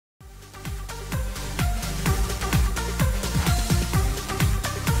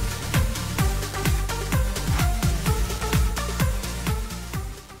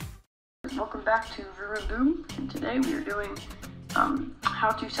back to Vroom Boom, and today we are doing how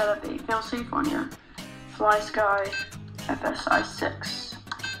to set up a failsafe on your Flysky FS-i6.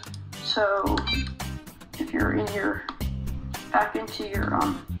 So if you're back into your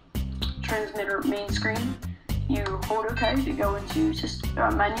transmitter main screen, you hold OK to go into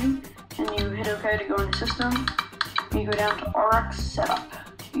menu, and you hit OK to go into system, and you go down to RX setup.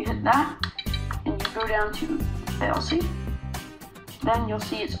 You hit that, and you go down to failsafe. Then you'll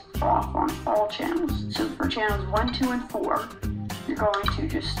see it's off on all channels. So for channels 1, 2, and 4, you're going to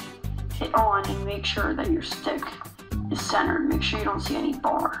just hit on and make sure that your stick is centered. Make sure you don't see any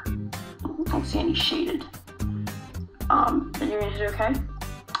bar, don't see any shaded. Then you're gonna hit OK.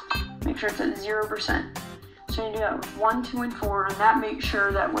 Make sure it's at 0%. So you do that with 1, 2, and 4, and that makes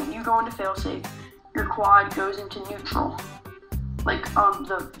sure that when you go into failsafe, your quad goes into neutral. Like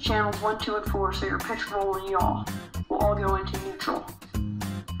the channels 1, 2, and 4, so your pitch, roll, and yaw will all go into neutral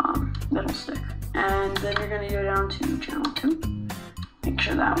middle stick. And then you're going to go down to channel 2. Make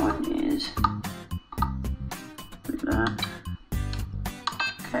sure that one is like that.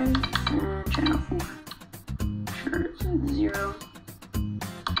 Okay, and channel 4. Make sure it's at 0,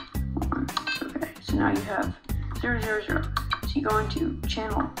 1. Okay, so now you have 0, 0, 0. So you go into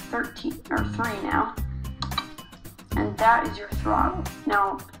channel 13 or 3 now. And that is your throttle.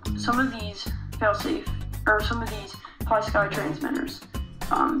 Now, some of these failsafe, or some of these Flysky transmitters,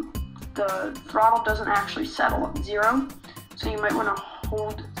 the throttle doesn't actually settle at 0, so you might want to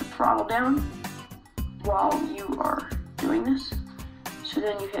hold the throttle down while you are doing this. So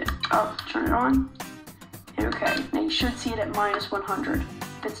then you hit up, turn it on, hit OK. Now you should see it at -100.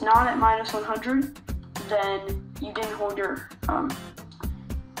 If it's not at -100, then you didn't hold your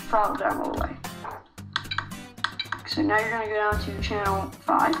throttle down all the way. So now you're going to go down to channel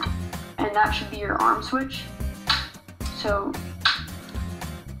 5, and that should be your arm switch. So,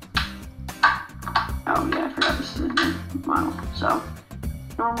 oh yeah, I forgot this is a new model. So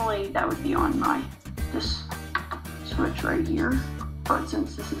normally that would be on this switch right here, but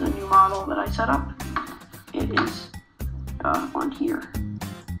since this is a new model that I set up, it is on here,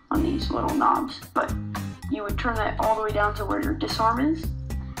 on these little knobs. But you would turn that all the way down to where your disarm is,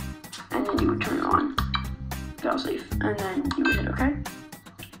 and then you would turn it on. Failsafe, and then you would hit OK.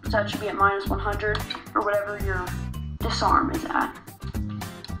 So that should be at -100 or whatever your disarm is at.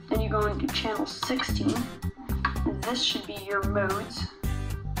 Then you go into channel 16, and this should be your modes,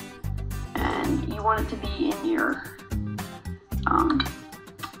 and you want it to be in your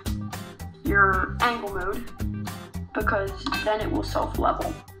angle mode, because then it will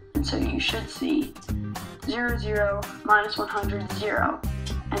self-level, and so you should see 0, 0, -100, 0.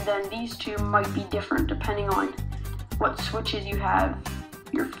 And then these two might be different depending on what switches you have,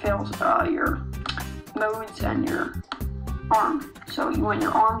 your modes and your arm. So you want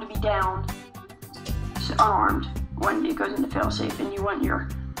your arm to be down, so unarmed, when it goes into failsafe, and you want your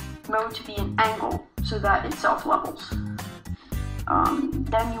mode to be an angle so that it self-levels.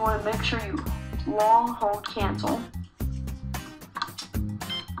 Then you want to make sure you long hold cancel,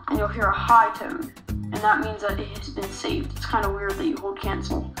 and you'll hear a high tone. And that means that it has been saved. It's kind of weird that you hold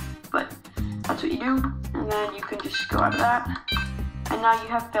cancel, but that's what you do. And then you can just go out of that, and now you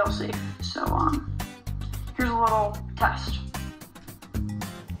have failsafe. So here's a little test.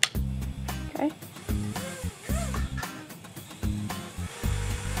 Okay.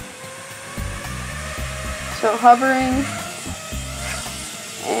 So hovering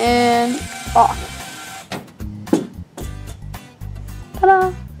and off.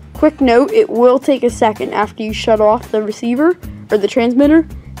 Ta-da! Quick note, it will take a second after you shut off the receiver or the transmitter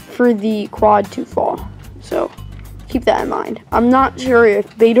for the quad to fall. So keep that in mind. I'm not sure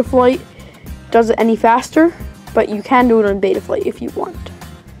if Betaflight does it any faster, but you can do it on Betaflight if you want.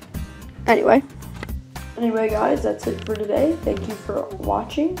 Anyway guys, that's it for today. Thank you for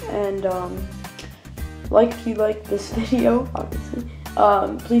watching, and if you like this video, obviously.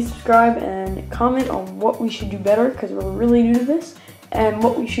 Please subscribe and comment on what we should do better, because we're really new to this, and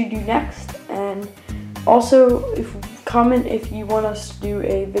what we should do next. And also comment if you want us to do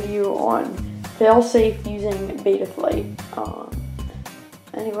a video on failsafe using Betaflight.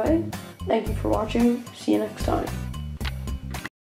 Anyway, thank you for watching. See you next time.